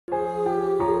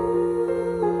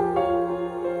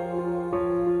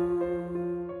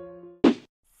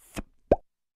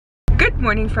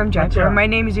morning from Jaipur. My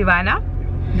name is Ivana.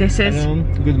 This is... Hello.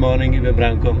 Good morning, Ibe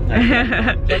Branco.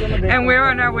 And we're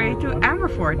on our way to Amber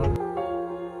Fort.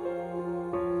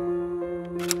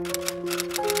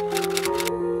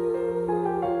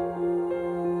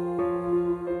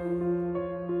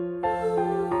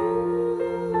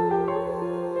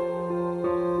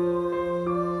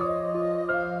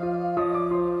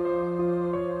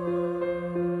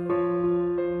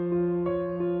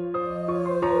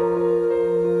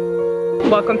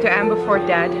 Welcome to Amber Fort,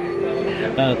 Dad.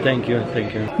 Thank you,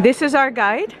 thank you. This is our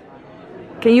guide.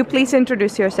 Can you please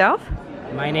introduce yourself?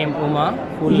 My name Uma,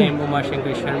 full name Uma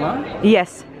Shankar Sharma.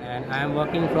 Yes. And I am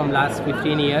working from last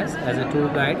 15 years as a tour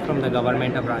guide from the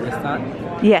government of Rajasthan.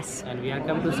 Yes. And we are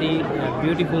come to see a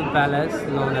beautiful palace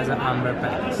known as the Amber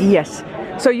Palace. Yes.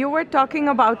 So you were talking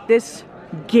about this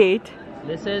gate.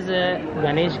 This is a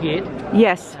Ganesh gate.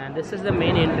 Yes. And this is the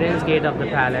main entrance gate of the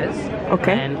palace.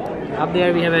 Okay. And up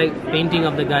there we have a painting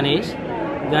of the Ganesh.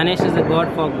 Ganesh is the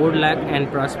god for good luck and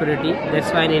prosperity.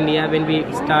 That's why in India when we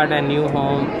start a new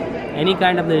home, any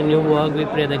kind of the new work, we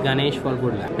pray the Ganesh for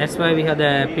good luck. That's why we have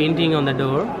the painting on the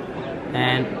door.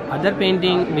 And other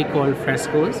painting we call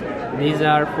frescoes. These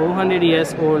are 400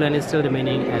 years old and is still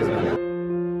remaining as well.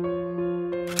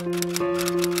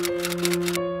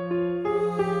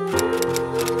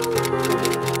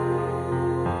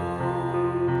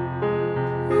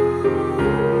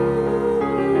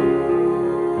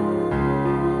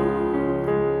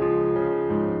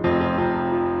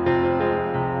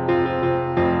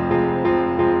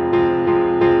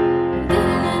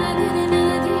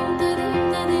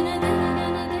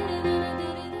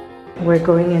 We're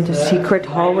going into secret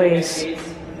hallways.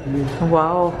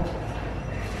 Wow.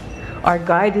 Our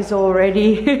guide is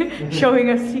already showing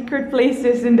us secret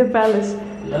places in the palace.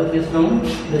 Love this room.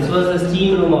 This was the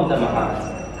steam room of the Maharaja.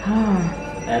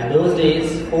 And those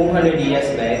days, 400 years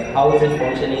back, how is it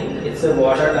functioning? It's a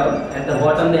water tub. At the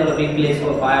bottom they have a big place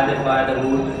for fire. They fire the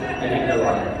wood and heat the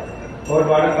water. Hot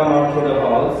water come out through the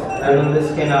walls. And on this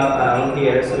canal around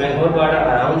here. So when hot water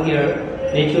around here,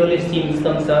 naturally steam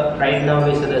comes up. Right now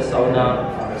we see the sauna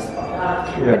or spa.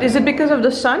 But is it because of the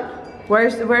sun?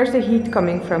 Where's the heat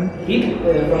coming from? Heat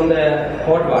from the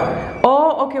hot water.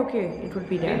 Oh, okay. It would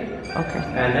be there. Okay.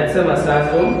 And that's a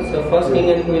massage room. So first king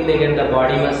and queen, they get the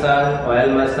body massage,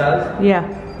 oil massage. Yeah.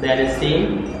 Then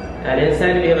steam. And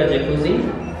inside we have a jacuzzi.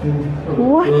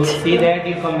 What? To see that,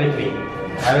 you come with me.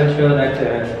 I will show that.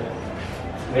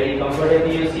 Very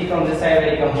comfortable. You see from this side,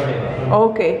 very comfortable.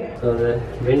 Okay. So the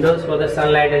windows for the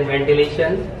sunlight and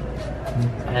ventilation.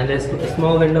 And there's a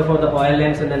small window for the oil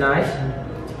lamps in the night.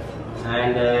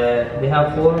 And they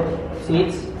have 4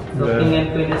 seats. So king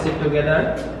and queen sit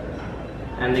together.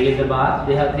 And they get the bath.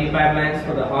 They have 3 pipelines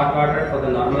for the hot water, for the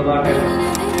normal water.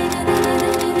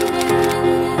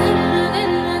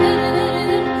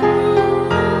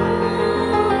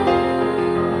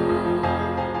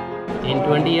 In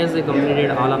 20 years they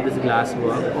completed all of this glass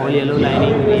work. All yellow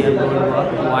lining, real gold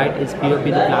work, white is POP,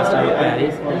 the plaster of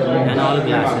Paris, and all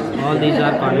glasses. All these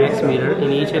are convex mirror.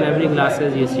 In each and every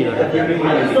glasses you see your reflection.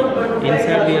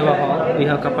 Inside we have a hall. We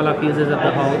have a couple of uses of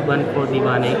the hall, one for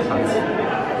Diwane house.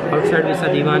 Outside we saw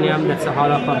Divaniam, that's a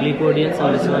hall of public audience,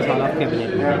 and this was hall of cabinet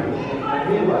meeting.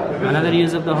 Another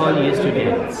use of the hall used to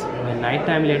dance. When night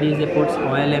time ladies they put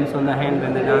oil lamps on the hand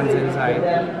when they dance inside.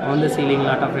 On the ceiling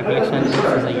lot of reflection. This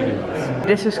is a universe.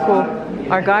 This is cool.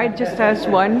 Our guide just has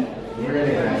one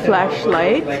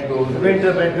flashlight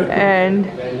and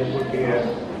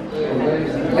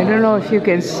I don't know if you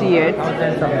can see it,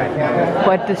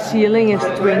 but the ceiling is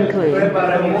twinkling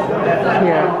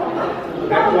here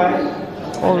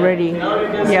already.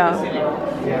 Yeah.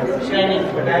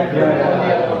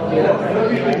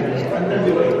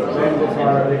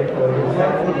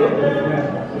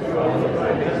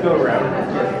 Let's go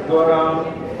around. Go around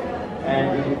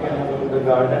and you can go to the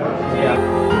garden. Yeah.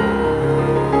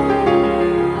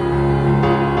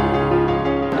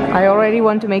 I already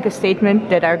want to make a statement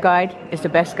that our guide is the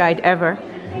best guide ever.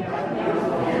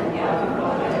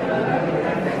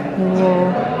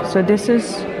 Whoa. So this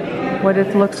is what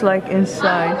it looks like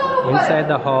inside. Inside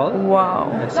the hall.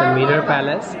 Wow. It's a mirror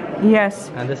palace. Yes.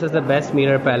 And this is the best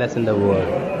mirror palace in the world.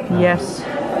 Yes.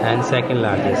 And second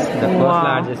largest. The first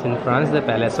largest in France, the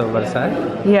Palace of Versailles.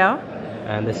 Yeah.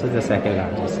 And this is the second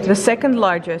largest. The second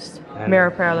largest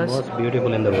mirror palace. Most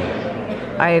beautiful in the world.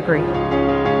 I agree.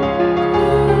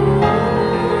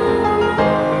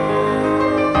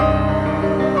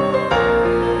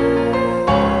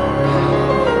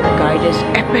 The guide is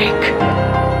epic.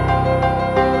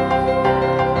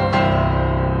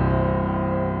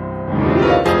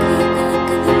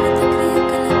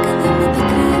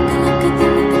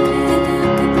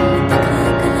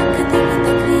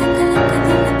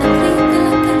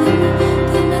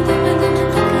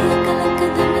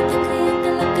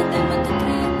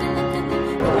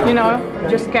 you know,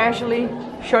 just casually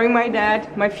showing my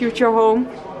dad my future home.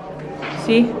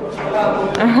 See?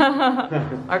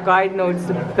 Our guide knows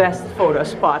the best photo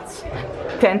spots.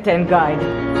 10-10 guide.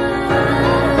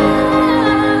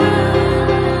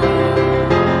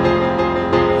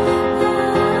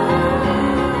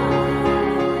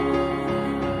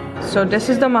 So this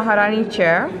is the Maharani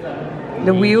chair,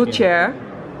 the wheelchair.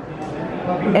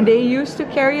 And they used to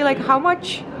carry like how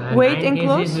much weight in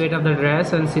clothes? 9 kg weight of the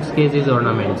dress and 6 kg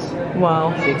ornaments.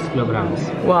 Wow. 6 kilograms.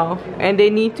 Wow. And they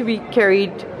need to be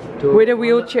carried with a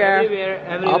wheelchair. Everywhere,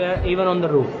 up. even on the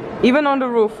roof. Even on the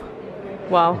roof.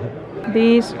 Wow.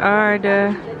 These are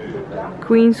the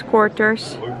Queen's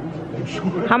quarters.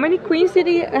 How many queens did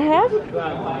he have?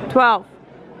 12.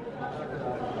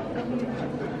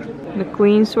 The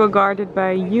queens were guarded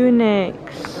by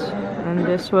eunuchs. And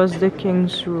this was the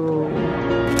king's room.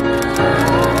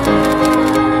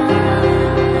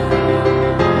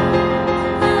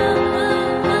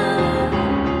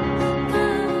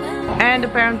 And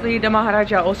apparently the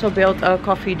Maharaja also built a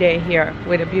coffee day here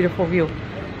with a beautiful view.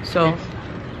 So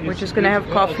we're just gonna have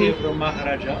coffee. From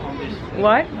Maharaja on this.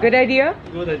 What? Good idea?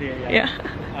 Good idea, yeah. Yeah.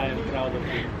 I am proud of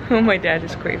you. Oh, my dad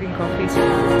is craving coffee.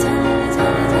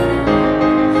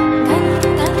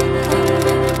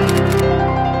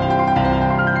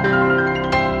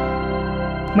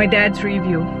 My dad's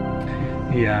review.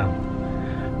 Yeah,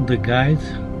 the guide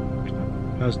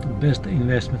was the best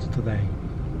investment today.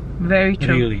 Very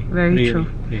true. Really, very really, true.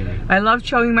 Really. I loved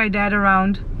showing my dad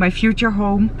around my future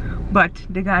home, but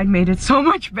the guide made it so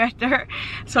much better.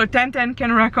 So 1010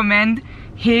 can recommend.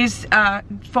 His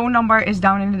phone number is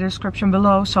down in the description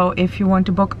below. So if you want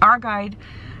to book our guide,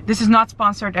 this is not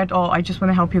sponsored at all. I just want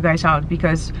to help you guys out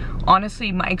because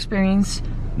honestly, my experience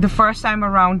the first time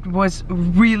around was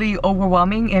really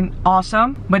overwhelming and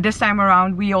awesome. But this time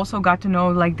around, we also got to know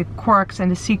like the quirks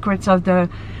and the secrets of the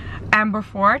Amber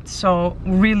Fort. So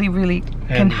really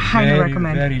can highly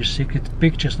recommend. Very secret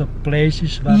pictures of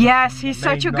places. Yes, he's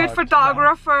such a good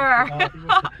photographer.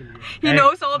 He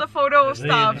knows all the photo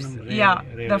stuff. Yeah,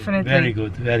 really, definitely. Very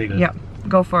good, very good. Yeah,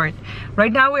 go for it.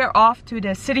 Right now we're off to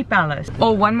the city palace.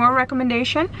 Oh, one more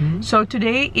recommendation. So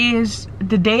today is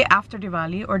the day after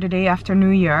Diwali or the day after New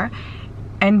Year,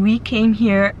 and we came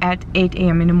here at 8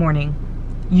 AM in the morning.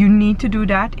 You need to do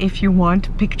that if you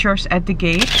want pictures at the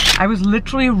gate. I was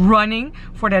literally running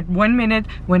for that 1 minute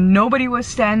when nobody was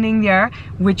standing there,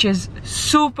 which is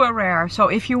super rare. So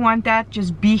if you want that,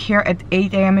 just be here at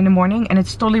 8 AM in the morning, and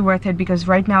it's totally worth it because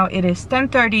right now it is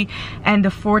 10:30 and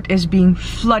the fort is being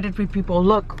flooded with people.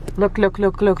 Look.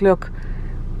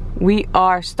 We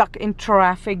are stuck in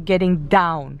traffic getting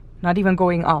down, not even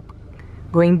going up,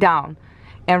 going down.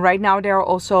 And right now there are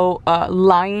also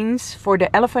lines for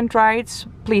the elephant rides.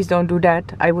 Please don't do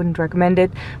that. I wouldn't recommend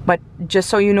it. But just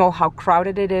so you know how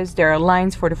crowded it is, there are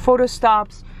lines for the photo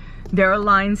stops. There are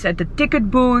lines at the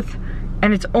ticket booth.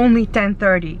 And it's only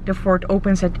 10:30. The fort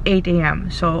opens at 8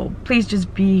 AM. So please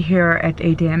just be here at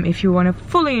 8 AM if you want to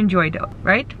fully enjoy it,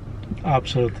 right?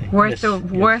 Absolutely. Worth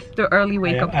the early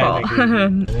wake-up call.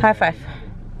 High five.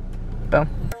 Boom.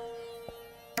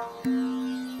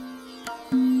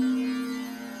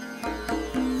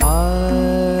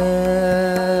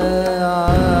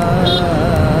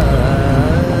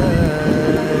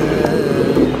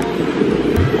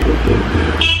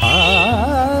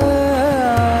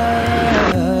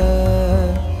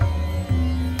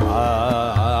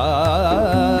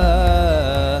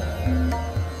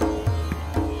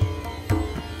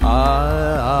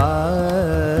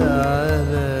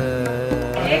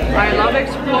 I love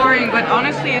exploring, but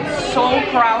honestly it's so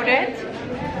crowded.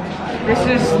 This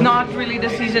is not really the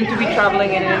season to be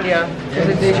traveling in India because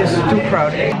it is just too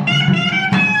crowded.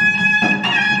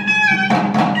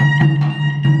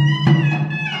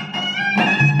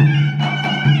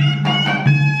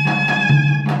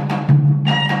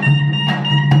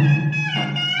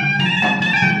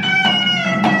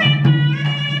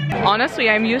 Honestly,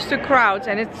 I'm used to crowds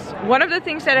and it's one of the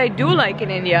things that I do like in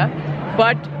India,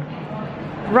 but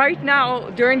right now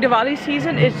during Diwali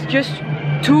season it's just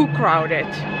too crowded.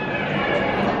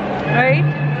 Right?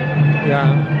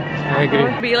 Yeah, I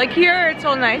agree. Be like here, it's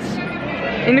all nice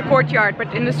in the courtyard,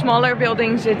 but in the smaller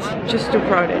buildings, it's just too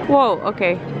crowded. Whoa,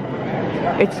 okay.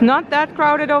 It's not that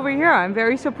crowded over here. I'm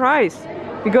very surprised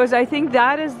because I think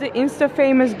that is the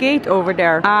Insta-famous gate over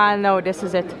there. Ah, no, this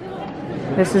is it.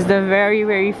 This is the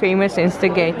very famous Insta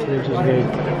gate.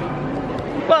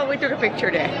 Well, we took a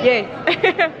picture there. Yay.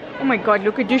 Oh my God,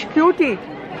 look at this cutie.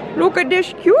 Look at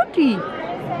this cutie.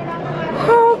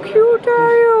 How cute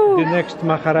are you? The next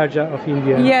Maharaja of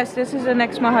India. Yes, this is the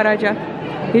next Maharaja.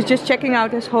 He's just checking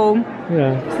out his home.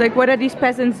 Yeah. It's like, what are these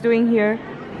peasants doing here?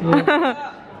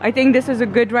 I think this is a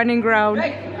good running ground.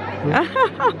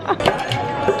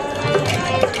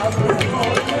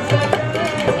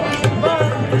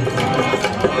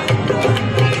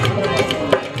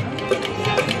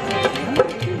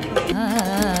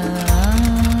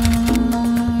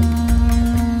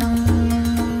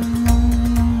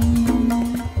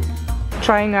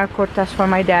 Trying our kurtas for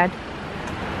my dad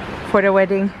for the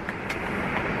wedding.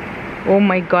 Oh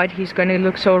my god, he's gonna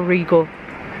look so regal.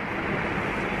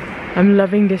 I'm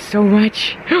loving this so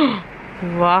much.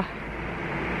 Wow.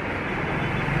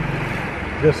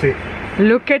 Just see.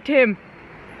 Look at him.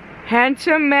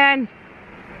 Handsome man.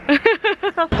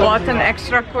 Bought an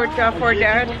extra kurta for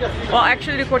dad. Well,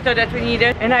 actually the kurta that we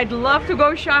needed. And I'd love to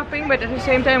go shopping, but at the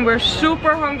same time we're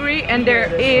super hungry and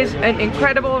there is an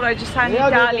incredible Rajasthan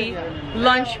Thali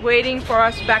lunch waiting for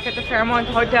us back at the Fairmont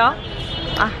Hotel.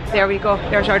 Ah, there we go.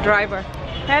 There's our driver.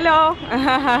 Hello.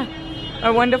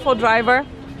 A wonderful driver.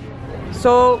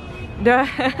 So the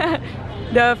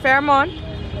Fairmont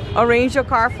arranged a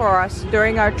car for us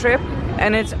during our trip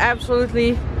and it's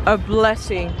absolutely a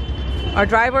blessing. Our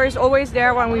driver is always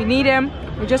there when we need him.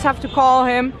 We just have to call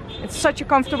him. It's such a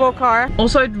comfortable car.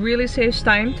 Also, it really saves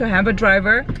time to have a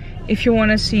driver if you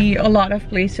want to see a lot of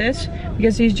places,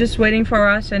 because he's just waiting for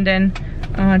us and then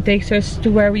takes us to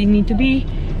where we need to be.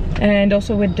 And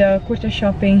also with the kurta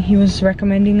shopping, he was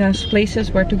recommending us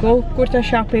places where to go kurta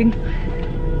shopping.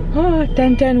 Oh,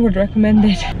 10/10 would recommend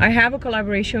it. I have a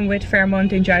collaboration with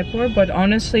Fairmont in Jaipur, but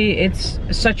honestly it's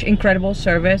such incredible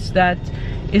service that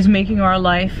is making our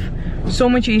life so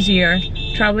much easier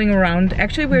traveling around.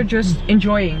 Actually, we're just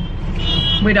enjoying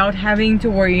without having to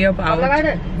worry about,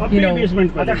 you know,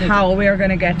 how we are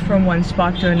gonna get from one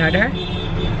spot to another.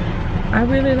 I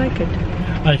really like it.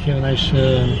 I had a nice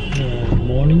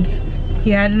morning. He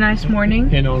had a nice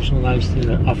morning. And also nice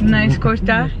afternoon. Nice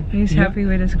kurta. He's happy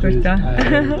with his kurta.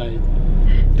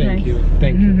 Thank you.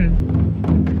 Thank you.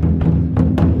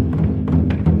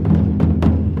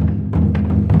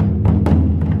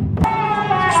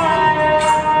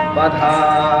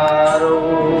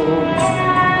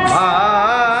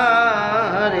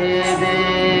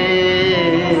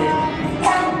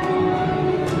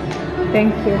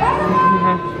 Thank you.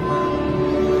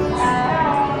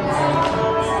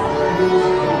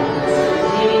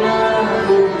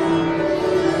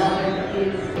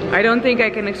 I don't think I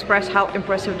can express how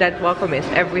impressive that welcome is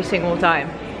every single time.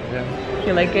 Yeah.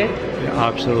 You like it? Yeah,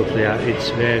 absolutely. Yeah. It's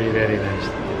very, very nice.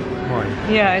 Morning.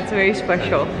 Yeah, it's very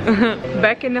special.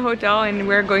 Back in the hotel and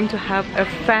we're going to have a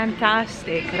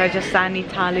fantastic Rajasthani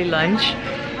Thali lunch.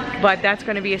 But that's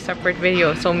going to be a separate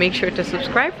video, so make sure to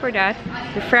subscribe for that.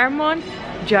 The Fairmont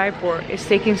Jaipur is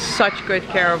taking such good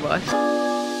care of us.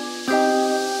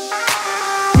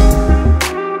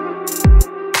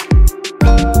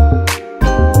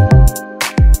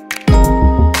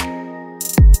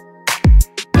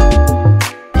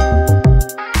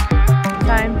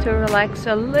 Time to relax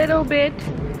a little bit.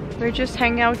 We're just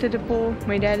hanging out at the pool.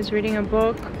 My dad is reading a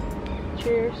book.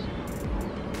 Cheers.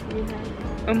 We have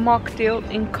a mocktail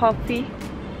in coffee.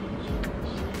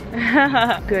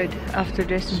 Good after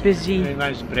this busy. Very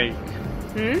nice break.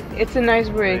 It's a nice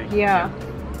break, yeah.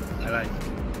 I like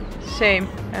it. Same.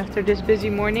 After this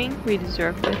busy morning, we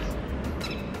deserve this.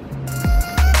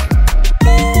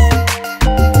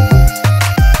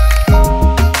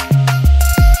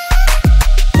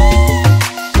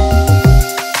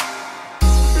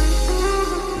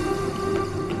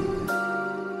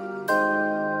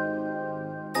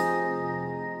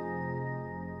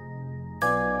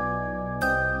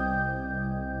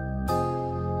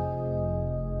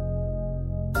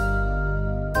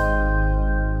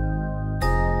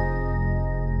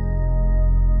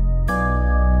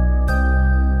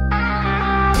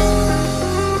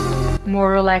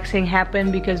 More relaxing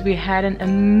happened because we had an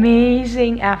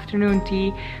amazing afternoon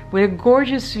tea with a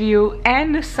gorgeous view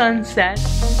and the sunset.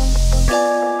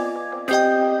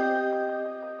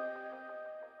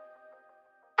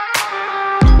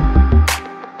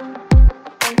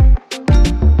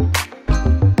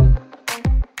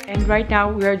 And right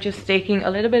now we are just taking a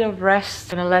little bit of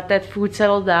rest. I'm gonna let that food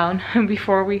settle down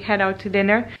before we head out to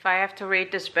dinner. If I have to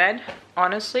rate this bed,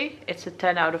 honestly, it's a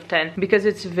 10 out of 10 because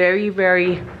it's very,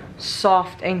 very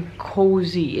soft and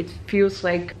cozy. It feels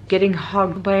like getting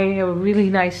hugged by a really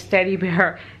nice teddy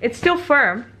bear. It's still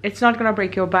firm. It's not gonna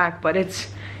break your back, but it's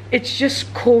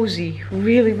just cozy.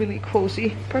 Really, really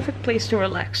cozy. Perfect place to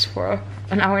relax for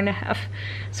an hour and a half.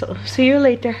 So see you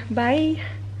later. Bye.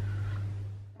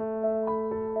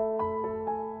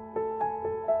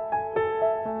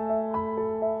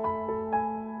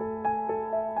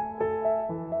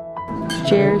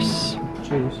 Cheers.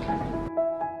 Cheers.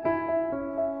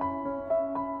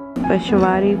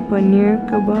 Peshawari paneer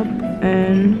kebab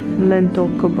and lentil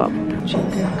kebab.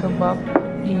 Chicken kebab,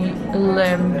 the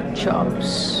lamb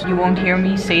chops. You won't hear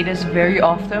me say this very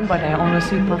often, but I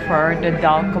honestly prefer the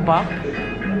dal kebab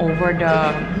over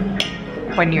the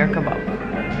paneer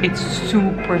kebab. It's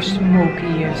super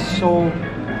smoky, it's so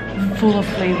full of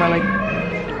flavor, like,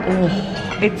 oh,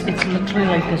 it's literally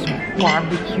like this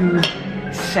barbecue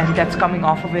scent that's coming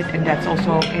off of it, and that's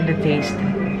also in the taste.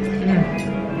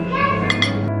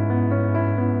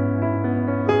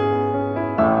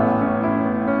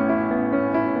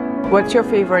 What's your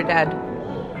favorite, Dad?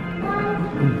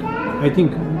 I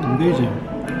think Indonesia.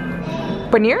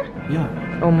 Paneer? Yeah.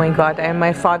 Oh my god, I am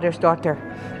my father's daughter.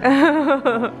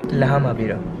 Lahama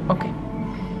biro. Okay.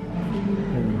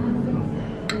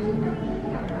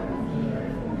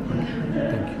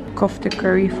 Kofta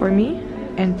curry for me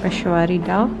and Peshawari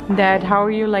dal. Dad, how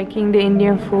are you liking the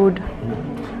Indian food?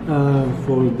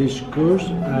 For this course,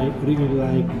 I really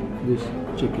like this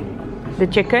chicken. The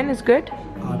chicken is good?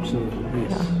 Absolutely,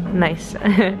 yes. Nice.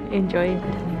 Enjoy it.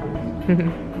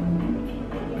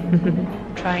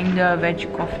 Trying the veg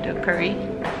kofta curry.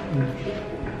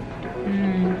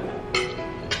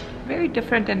 Very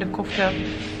different than the kofta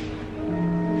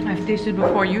I've tasted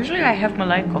before. Usually I have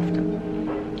malai kofta.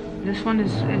 This one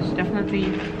is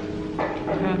definitely,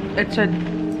 it's a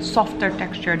softer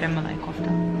texture than malai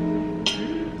kofta.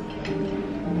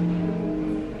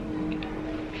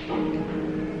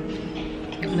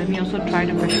 Let me also try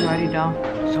the Peshawari dal.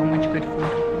 So much good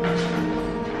food.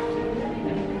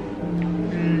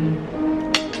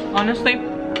 Honestly,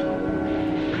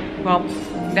 well,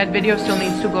 that video still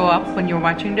needs to go up when you're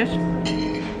watching this,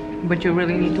 but you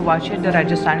really need to watch it, the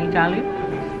Rajasthani thali.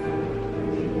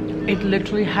 It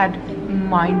literally had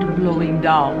mind-blowing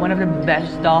dal, one of the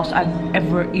best dals I've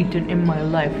ever eaten in my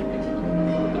life.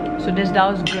 So this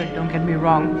dal is good, don't get me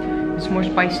wrong, it's more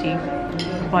spicy,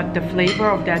 but the flavor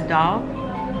of that dal,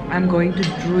 I'm going to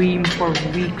dream for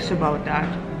weeks about that.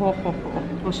 Oh,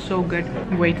 it was so good.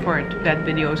 Wait for it, that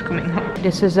video is coming up.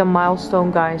 This is a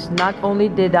milestone, guys. Not only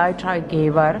did I try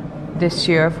Gevar this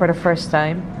year for the first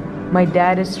time, my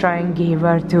dad is trying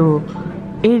Gevar too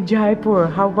in Jaipur.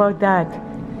 How about that?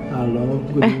 Hello,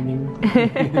 good evening,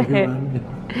 everyone.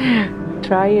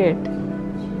 Try it.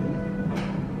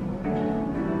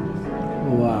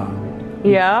 Wow.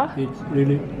 Yeah? It's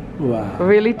really, wow.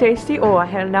 Really tasty? Oh,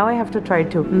 now I have to try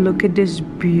too. Look at this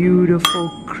beautiful,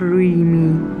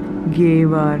 creamy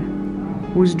Gevar.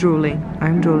 Who's drooling?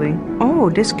 I'm drooling. Oh,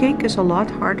 this cake is a lot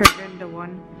harder than the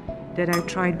one that I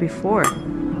tried before.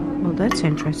 Well, that's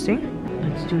interesting.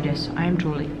 Let's do this. I'm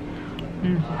drooling.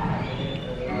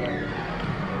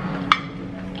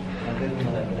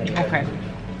 Okay.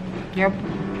 Yep.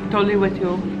 Totally with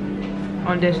you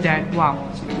on this, Dad. Wow.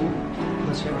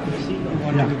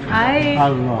 Hi.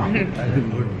 Allah.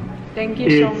 Thank you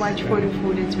so much for the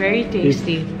food. It's very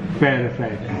tasty.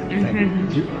 Perfect.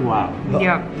 Wow.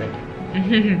 Yeah.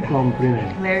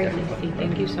 Compliment. Very tasty.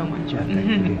 Thank you so much.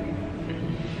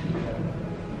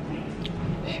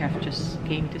 Chef just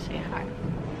came to say hi.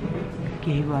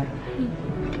 Gevar.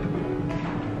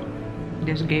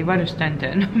 This Gevar is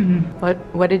 10-10.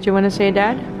 What did you want to say,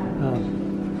 Dad?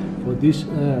 For this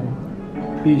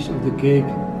piece of the cake,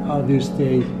 how do you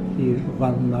stay here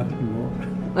one night more?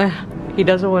 He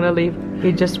doesn't want to leave.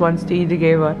 He just wants to eat the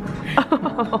Gevar.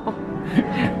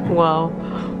 Wow.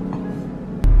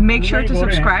 Make sure to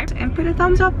subscribe and put a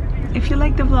thumbs up if you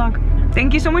like the vlog.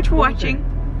 Thank you so much for watching.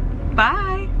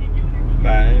 Bye.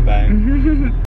 Bye.